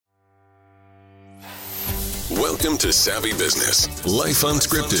Welcome to Savvy Business, Life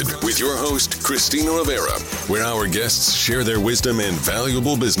Unscripted, with your host, Christina Rivera, where our guests share their wisdom and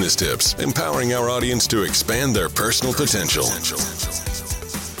valuable business tips, empowering our audience to expand their personal potential.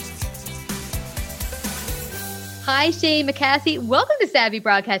 Hi, Shane McCassy. Welcome to Savvy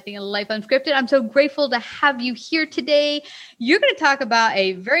Broadcasting and Life Unscripted. I'm so grateful to have you here today. You're going to talk about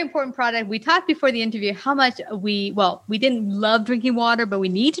a very important product. We talked before the interview how much we didn't love drinking water, but we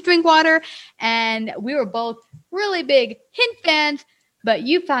need to drink water. And we were both really big Hint fans, but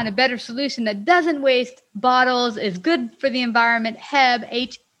you found a better solution that doesn't waste bottles, is good for the environment, HAB,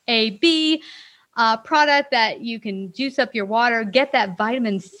 H-A-B, product that you can juice up your water, get that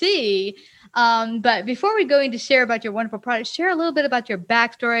vitamin C. But before we go into share about your wonderful product, share a little bit about your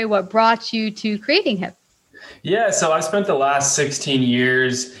backstory, what brought you to creating HIP. Yeah, so I spent the last 16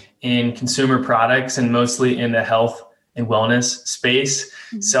 years in consumer products and mostly in the health and wellness space.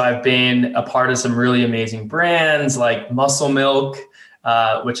 Mm-hmm. So I've been a part of some really amazing brands like Muscle Milk,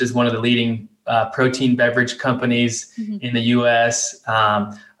 which is one of the leading protein beverage companies in the US.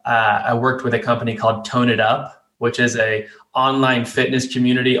 I worked with a company called Tone It Up, which is a online fitness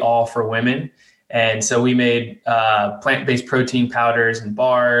community all for women. And so we made plant-based protein powders and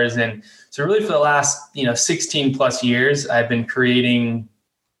bars. And so really for the last 16 plus years, I've been creating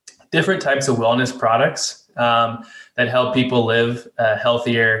different types of wellness products that help people live a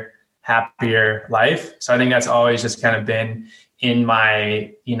healthier, happier life. So I think that's always just kind of been in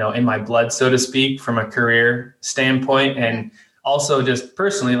my blood, so to speak, from a career standpoint. And also just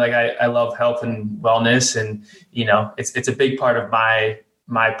personally, like I love health and wellness, and, it's a big part of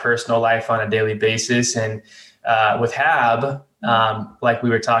my personal life on a daily basis. And with HAB, like we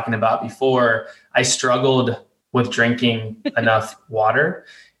were talking about before, I struggled with drinking enough water.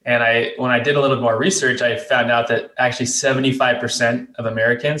 And when I did a little more research, I found out that actually 75% of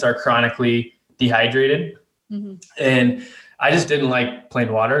Americans are chronically dehydrated. Mm-hmm. And I just didn't like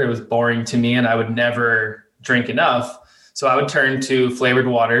plain water. It was boring to me and I would never drink enough. So I would turn to flavored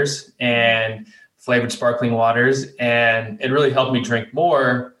waters and flavored sparkling waters, and it really helped me drink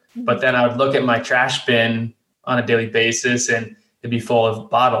more. But then I would look at my trash bin on a daily basis and it'd be full of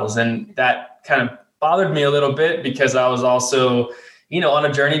bottles. And that kind of bothered me a little bit because I was also, on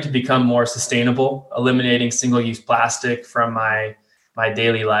a journey to become more sustainable, eliminating single-use plastic from my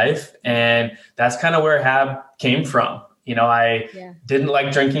daily life. And that's kind of where HAB came from. I didn't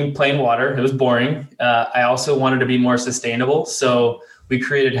like drinking plain water. It was boring. I also wanted to be more sustainable. So we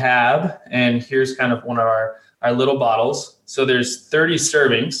created HAB, and here's kind of one of our little bottles. So there's 30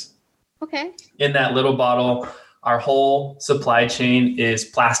 servings. Okay. In that little bottle. Our whole supply chain is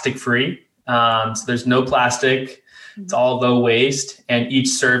plastic free. So there's no plastic. It's all low waste. And each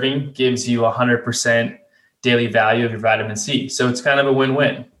serving gives you 100% daily value of your vitamin C. So it's kind of a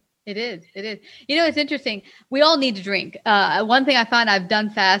win-win. It is. It's interesting. We all need to drink. One thing I found, I've done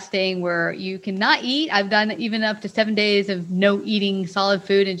fasting where you cannot eat. I've done even up to 7 days of no eating solid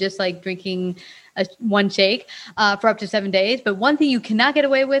food and just like drinking one shake for up to 7 days. But one thing you cannot get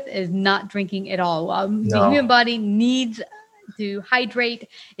away with is not drinking at all. The human body needs to hydrate.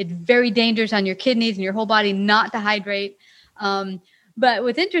 It's very dangerous on your kidneys and your whole body not to hydrate. But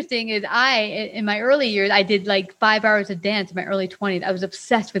what's interesting is in my early years, I did like 5 hours of dance in my early 20s. I was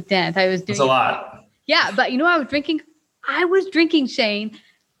obsessed with dance. That's a lot. Yeah. But I was drinking? I was drinking, Shane,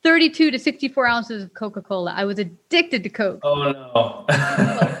 32 to 64 ounces of Coca-Cola. I was addicted to Coke. Oh, no.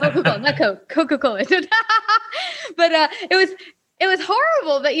 Coca-Cola, not Coke, Coca-Cola. But it was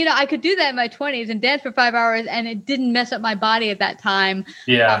horrible. But, I could do that in my 20s and dance for 5 hours, and it didn't mess up my body at that time.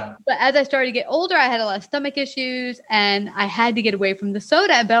 Yeah. But as I started to get older, I had a lot of stomach issues, and I had to get away from the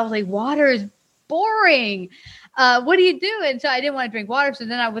soda. But I was like, water is boring. What do you do? And so I didn't want to drink water. So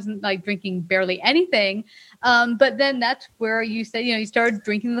then I wasn't like drinking barely anything. But then that's where you said, you started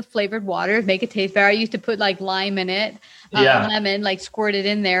drinking the flavored water, make it taste better. I used to put like lime in it, lemon, like squirt it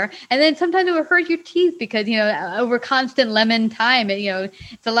in there. And then sometimes it would hurt your teeth because, over constant lemon time,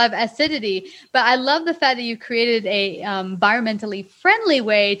 it's a lot of acidity. But I love the fact that you created a environmentally friendly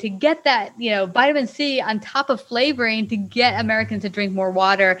way to get that, vitamin C on top of flavoring to get Americans to drink more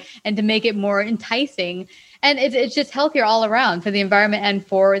water and to make it more enticing. And it's just healthier all around for the environment and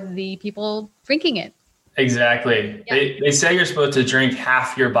for the people drinking it. Exactly. Yeah. They say you're supposed to drink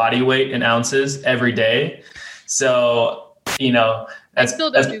half your body weight in ounces every day. So, I still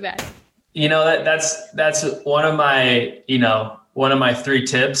don't do that. That's one of my 3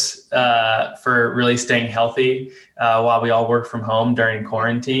 tips for really staying healthy while we all work from home during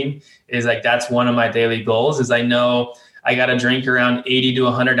quarantine is like, that's one of my daily goals is I know I got to drink around 80 to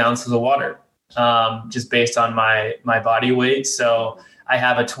 100 ounces of water. Just based on my body weight. So I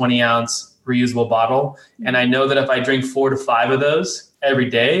have a 20 ounce reusable bottle. And I know that if I drink 4 to 5 of those every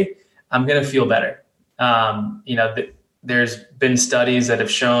day, I'm going to feel better. There's been studies that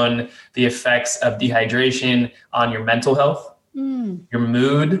have shown the effects of dehydration on your mental health, your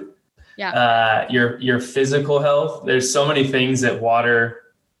mood, your physical health. There's so many things that water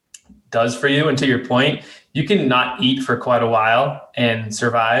does for you. And to your point, you can not eat for quite a while and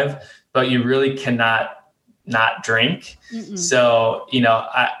survive, but you really cannot not drink. So,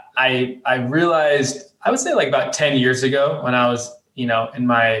 I realized, I would say like about 10 years ago when I was, in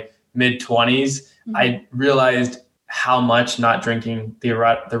my mid 20s, I realized how much not drinking the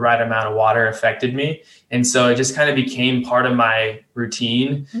right amount of water affected me. And so it just kind of became part of my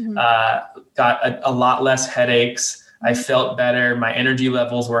routine, got a lot less headaches. I felt better. My energy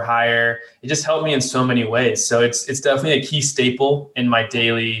levels were higher. It just helped me in so many ways. So it's definitely a key staple in my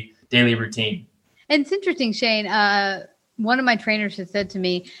daily routine. And it's interesting, Shane. One of my trainers has said to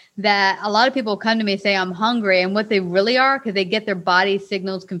me that a lot of people come to me and say, I'm hungry. And what they really are, because they get their body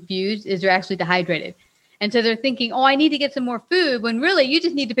signals confused, is they're actually dehydrated. And so they're thinking, I need to get some more food, when really you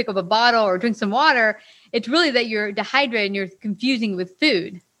just need to pick up a bottle or drink some water. It's really that you're dehydrated and you're confusing with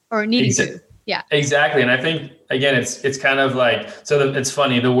food or needing food. Yeah, exactly. And I think, again, it's kind of like, it's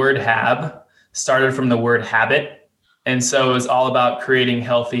funny. The word hab started from the word habit. And so it was all about creating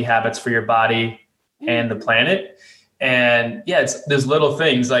healthy habits for your body and the planet. And it's those little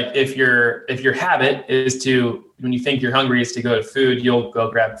things, like if your habit is to, when you think you're hungry, is to go to food, you'll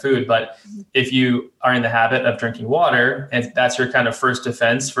go grab food. But if you are in the habit of drinking water, and that's your kind of first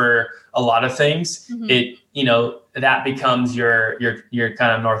defense for a lot of things, that becomes your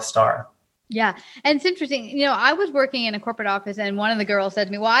kind of North Star. Yeah. And it's interesting. I was working in a corporate office and one of the girls said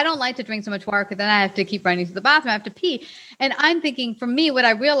to me, well, I don't like to drink so much water because then I have to keep running to the bathroom. I have to pee. And I'm thinking, for me, what I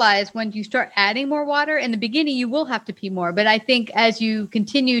realized, when you start adding more water in the beginning, you will have to pee more. But I think as you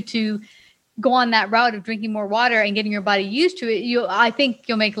continue to go on that route of drinking more water and getting your body used to it, I think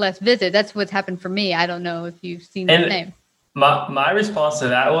you'll make less visits. That's what's happened for me. I don't know if you've seen the same. My response to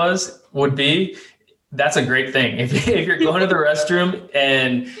that would be, that's a great thing. If you're going to the restroom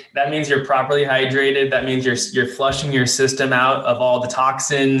and that means you're properly hydrated, that means you're flushing your system out of all the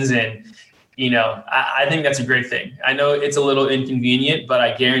toxins. And, I think that's a great thing. I know it's a little inconvenient, but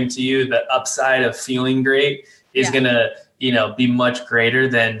I guarantee you the upside of feeling great is going to, be much greater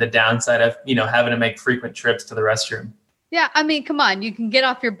than the downside of, having to make frequent trips to the restroom. Yeah, I mean, come on. You can get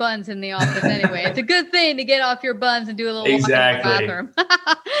off your buns in the office anyway. It's a good thing to get off your buns and do a little walk in the bathroom.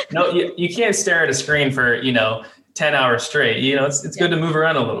 No, you can't stare at a screen for, 10 hours straight. It's good to move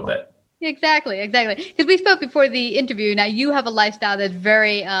around a little bit. Exactly. Because we spoke before the interview. Now, you have a lifestyle that's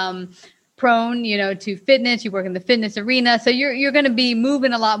very prone, to fitness. You work in the fitness arena. So you're going to be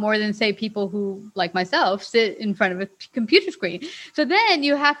moving a lot more than, say, people who, like myself, sit in front of a computer screen. So then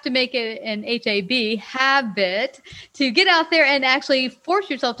you have to make it an habit to get out there and actually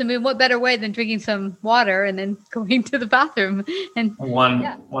force yourself to move. What better way than drinking some water and then going to the bathroom? And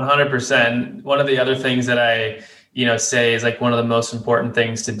 100%. One of the other things that I say is like one of the most important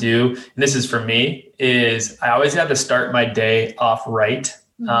things to do, and this is for me, is I always have to start my day off right.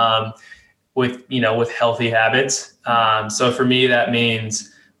 With healthy habits. So for me, that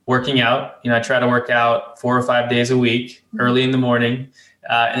means working out. I try to work out 4 or 5 days a week, early in the morning.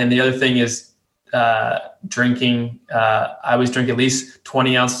 And then the other thing is drinking. I always drink at least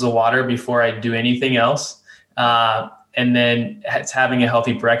 20 ounces of water before I do anything else. And then it's having a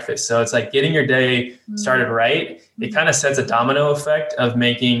healthy breakfast. So it's like getting your day started right. It kind of sets a domino effect of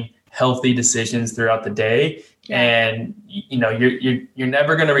making healthy decisions throughout the day. And you're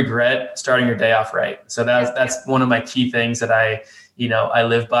never going to regret starting your day off right. So that's one of my key things that I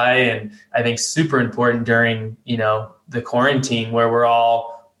live by, and I think super important during the quarantine where we're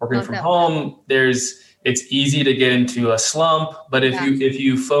all working from home. It's easy to get into a slump, but if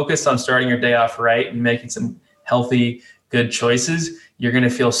you focus on starting your day off right and making some healthy, good choices, you're going to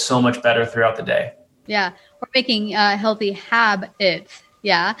feel so much better throughout the day. Yeah, we're making healthy habits.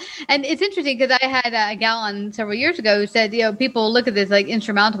 Yeah. And it's interesting because I had a gal on several years ago who said, people look at this like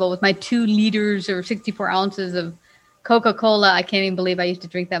insurmountable with my 2 liters or 64 ounces of Coca-Cola. I can't even believe I used to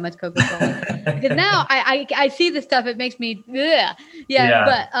drink that much Coca-Cola. Because now I see this stuff. It makes me, ugh.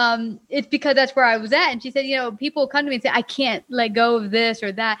 But it's because that's where I was at. And she said, people come to me and say, I can't let go of this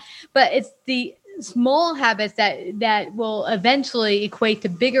or that. But it's the small habits that will eventually equate to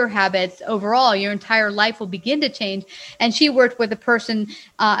bigger habits overall. Your entire life will begin to change. And she worked with a person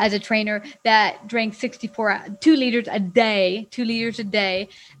as a trainer that drank 2 liters a day.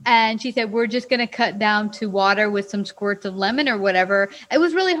 And she said, we're just going to cut down to water with some squirts of lemon or whatever. It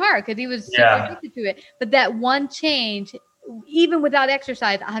was really hard because he was super addicted to it. But that one change even without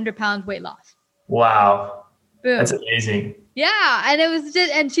exercise, 100 pounds weight loss. Wow. Boom. That's amazing. Yeah. And it was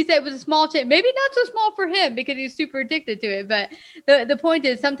just, and she said it was a small change, maybe not so small for him because he's super addicted to it. But the point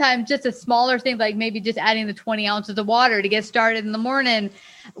is sometimes just a smaller thing, like maybe just adding the 20 ounces of water to get started in the morning.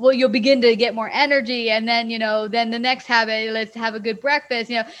 Well, you'll begin to get more energy. And then, then the next habit, let's have a good breakfast,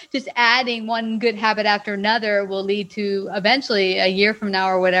 just adding one good habit after another will lead to eventually a year from now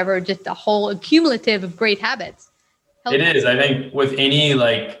or whatever, just a whole accumulative of great habits. It is. I think with any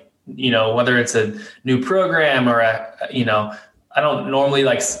whether it's a new program or I don't normally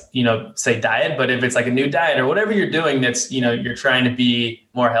say diet, but if it's like a new diet or whatever you're doing, that's, you're trying to be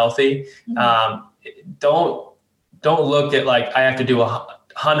more healthy. Don't look at like, I have to do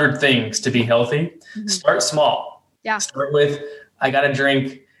 100 things to be healthy. Start small. Yeah. Start with, I got to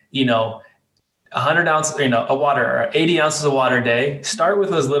drink, 100 ounces, of water or 80 ounces of water a day. Start with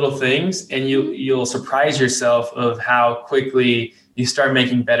those little things and you'll surprise yourself of how quickly you start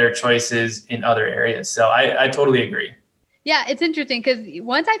making better choices in other areas. So I totally agree. Yeah, it's interesting because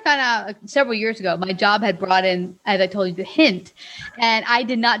once I found out several years ago, my job had brought in, as I told you, the hint, and I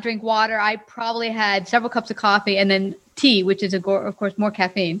did not drink water. I probably had several cups of coffee and then tea, which is, of course, more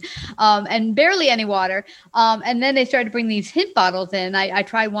caffeine, and barely any water. And then they started to bring these hint bottles in. I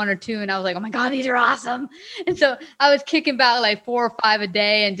tried one or two and I was like, oh my God, these are awesome. And so I was kicking back like 4 or 5 a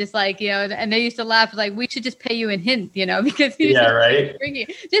day and just like, and they used to laugh like, we should just pay you in hint, because right.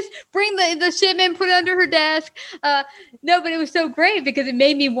 Just bring the shipment, put it under her desk. No, but it was so great because it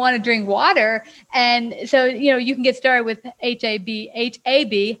made me want to drink water. And so, you can get started with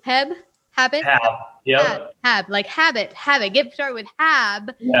habit. Yep. Habit. Get started with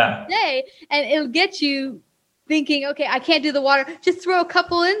today, and it'll get you thinking, okay, I can't do the water. Just throw a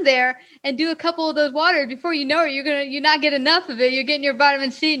couple in there and do a couple of those waters. Before you know it, you're not get enough of it. You're getting your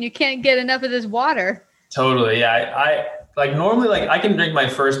vitamin C and you can't get enough of this water. Totally. Yeah. I like normally I can drink my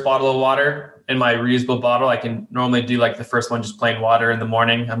first bottle of water in my reusable bottle. I can normally do like the first one, just plain water in the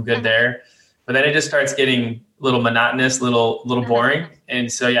morning. I'm good there. But then it just starts getting a little monotonous, little boring.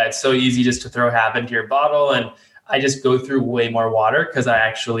 And so, it's so easy just to throw habit into your bottle. And I just go through way more water because I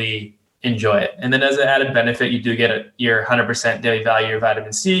actually enjoy it. And then as an added benefit, you do get your 100% daily value of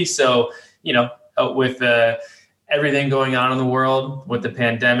vitamin C. So, with everything going on in the world with the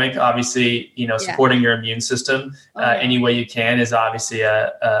pandemic, obviously, supporting your immune system any way you can is obviously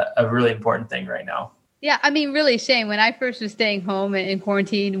a really important thing right now. Yeah, I mean, really, Shane, when I first was staying home in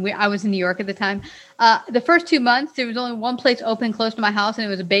quarantine, I was in New York at the time. The first 2 months, there was only one place open close to my house, and it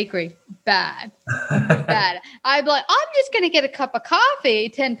was a bakery. Bad. I'd be like, I'm just going to get a cup of coffee.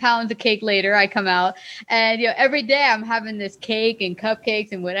 10 pounds of cake later, I come out. And, every day I'm having this cake and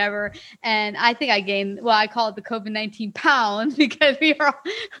cupcakes and whatever. And I think I gained, I call it the COVID-19 pounds because we're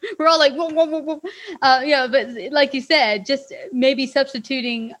all like, whoa, whoa, whoa, whoa. But like you said, just maybe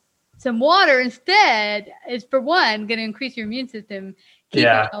substituting some water instead is, for one, going to increase your immune system, keep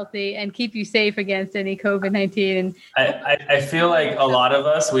you healthy, and keep you safe against any COVID-19. And I feel like a lot of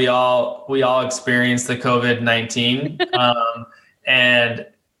us, we all experienced the COVID-19, and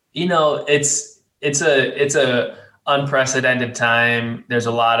it's a unprecedented time. There's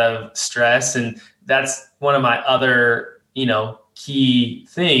a lot of stress, and that's one of my other key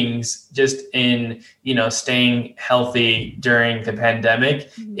things just in, staying healthy during the pandemic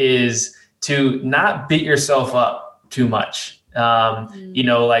is to not beat yourself up too much.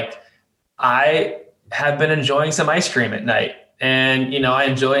 Like I have been enjoying some ice cream at night and, I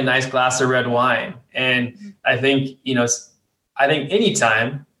enjoy a nice glass of red wine. And I think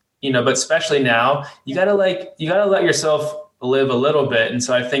anytime, but especially now, you gotta let yourself live a little bit. And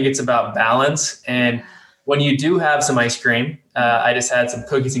so I think it's about balance. And when you do have some ice cream, I just had some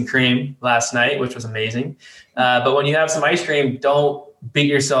cookies and cream last night, which was amazing. But when you have some ice cream, don't beat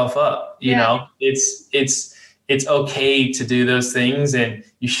yourself up. It's okay to do those things and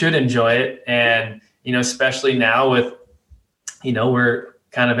you should enjoy it. And, especially now with, we're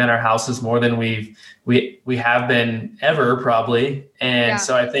kind of in our houses more than we have been ever probably. And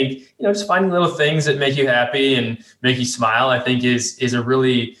so I think, just finding little things that make you happy and make you smile, I think is a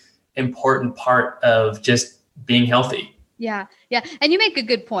really important part of just being healthy. Yeah. And you make a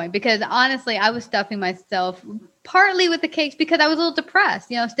good point because honestly, I was stuffing myself partly with the cakes because I was a little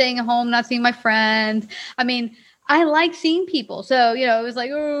depressed, staying at home, not seeing my friends. I mean, I like seeing people. So, it was like,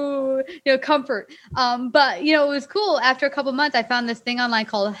 comfort. But, it was cool. After a couple of months, I found this thing online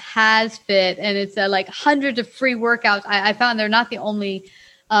called HasFit, and it's like hundreds of free workouts. I found they're not the only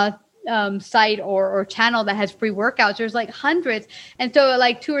site or channel that has free workouts. There's like hundreds. And so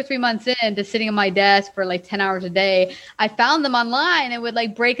like 2 or 3 months into sitting on my desk for like 10 hours a day, I found them online and would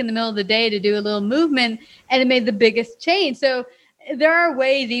like break in the middle of the day to do a little movement, and it made the biggest change. So there are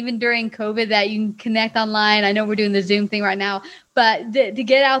ways even during COVID that you can connect online. I know we're doing the Zoom thing right now, but to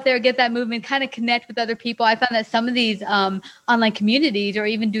get out there, get that movement, kind of connect with other people. I found that some of these online communities are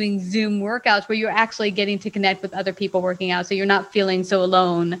even doing Zoom workouts where you're actually getting to connect with other people working out. So you're not feeling so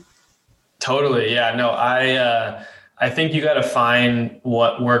alone. Totally. Yeah, no, I think you got to find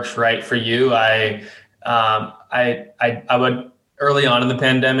what works right for you. I would early on in the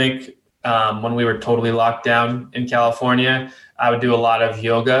pandemic, when we were totally locked down in California, I would do a lot of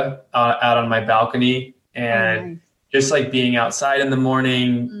yoga out on my balcony, and just like being outside in the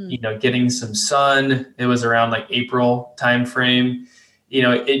morning, getting some sun. It was around like April timeframe.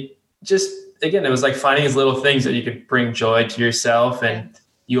 It just, again, it was like finding these little things that you could bring joy to yourself, and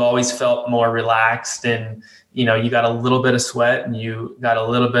you always felt more relaxed, and you got a little bit of sweat and you got a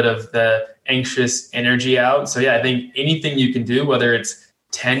little bit of the anxious energy out. So yeah, I think anything you can do, whether it's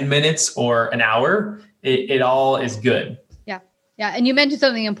 10 minutes or an hour, it all is good. Yeah. And you mentioned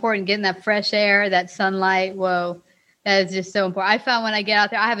something important, getting that fresh air, that sunlight. Whoa, that is just so important. I found when I get out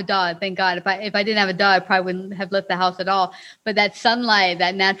there, I have a dog, thank God. If I didn't have a dog, I probably wouldn't have left the house at all. But that sunlight,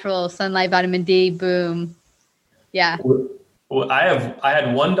 that natural sunlight, vitamin D, boom. Yeah. Well, I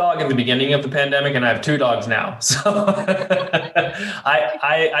had one dog in the beginning of the pandemic, and I have 2 dogs now. So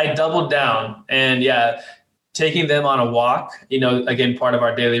I doubled down, and taking them on a walk, again, part of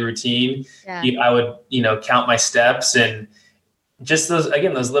our daily routine. I would, count my steps, and just those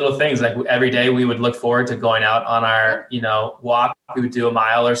little things. Like every day we would look forward to going out on our, walk. We would do a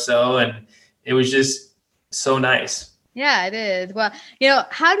mile or so, and it was just so nice. Yeah, it is. Well,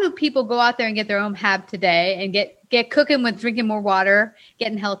 how do people go out there and get their own HAB today and get cooking with drinking more water,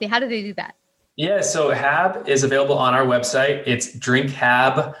 getting healthy? How do they do that? Yeah, so HAB is available on our website. It's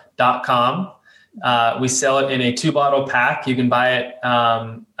drinkhab.com. We sell it in a 2-bottle pack. You can buy it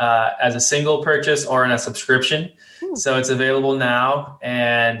as a single purchase or in a subscription. Ooh. So it's available now.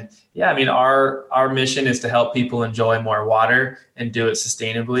 And our mission is to help people enjoy more water and do it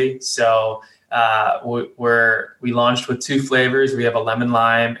sustainably. So we launched with 2 flavors. We have a lemon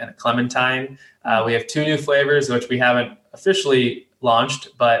lime and a clementine. We have 2 new flavors, which we haven't officially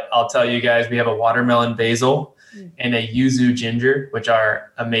launched, but I'll tell you guys, we have a watermelon basil and a yuzu ginger, which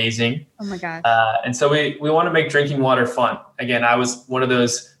are amazing. Oh my gosh. And so we want to make drinking water fun. Again, I was one of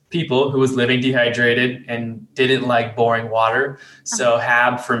those people who was living dehydrated and didn't like boring water. So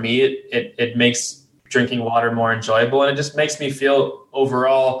HAB for me, it makes drinking water more enjoyable, and it just makes me feel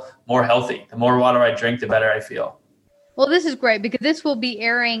overall more healthy. The more water I drink, the better I feel. Well, this is great because this will be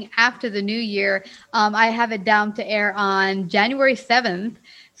airing after the new year. I have it down to air on January 7th.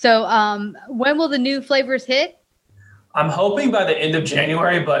 So when will the new flavors hit? I'm hoping by the end of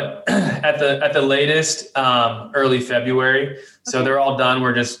January, but at the latest, early February. So okay. They're all done.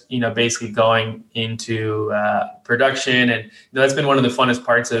 We're just, basically going into production. And that's been one of the funnest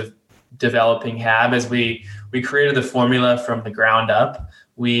parts of developing HAB is we created the formula from the ground up.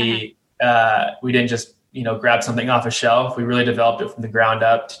 We didn't just, grab something off a shelf. We really developed it from the ground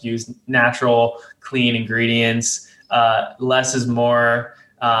up to use natural, clean ingredients. Less is more.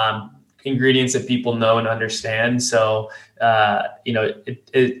 Ingredients that people know and understand. So,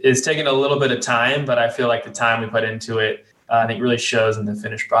 it's taken a little bit of time, but I feel like the time we put into it, I think really shows in the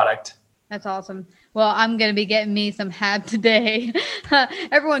finished product. That's awesome. Well, I'm going to be getting me some HAB today.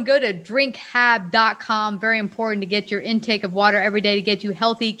 Everyone go to drinkhab.com. Very important to get your intake of water every day to get you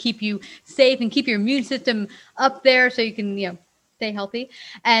healthy, keep you safe, and keep your immune system up there so you can, stay healthy.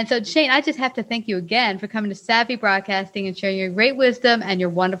 And so, Shane, I just have to thank you again for coming to Savvy Broadcasting and sharing your great wisdom and your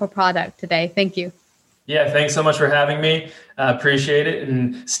wonderful product today. Thank you. Yeah, thanks so much for having me. Appreciate it,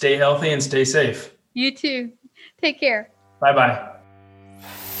 and stay healthy and stay safe. You too. Take care. Bye-bye.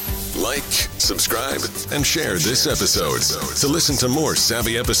 Like, subscribe, and share this episode. To listen to more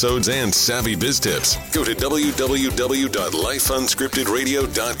Savvy episodes and Savvy Biz Tips, go to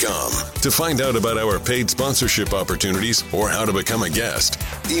www.lifeunscriptedradio.com. To find out about our paid sponsorship opportunities or how to become a guest,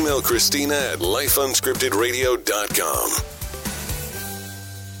 email Christina at lifeunscriptedradio.com.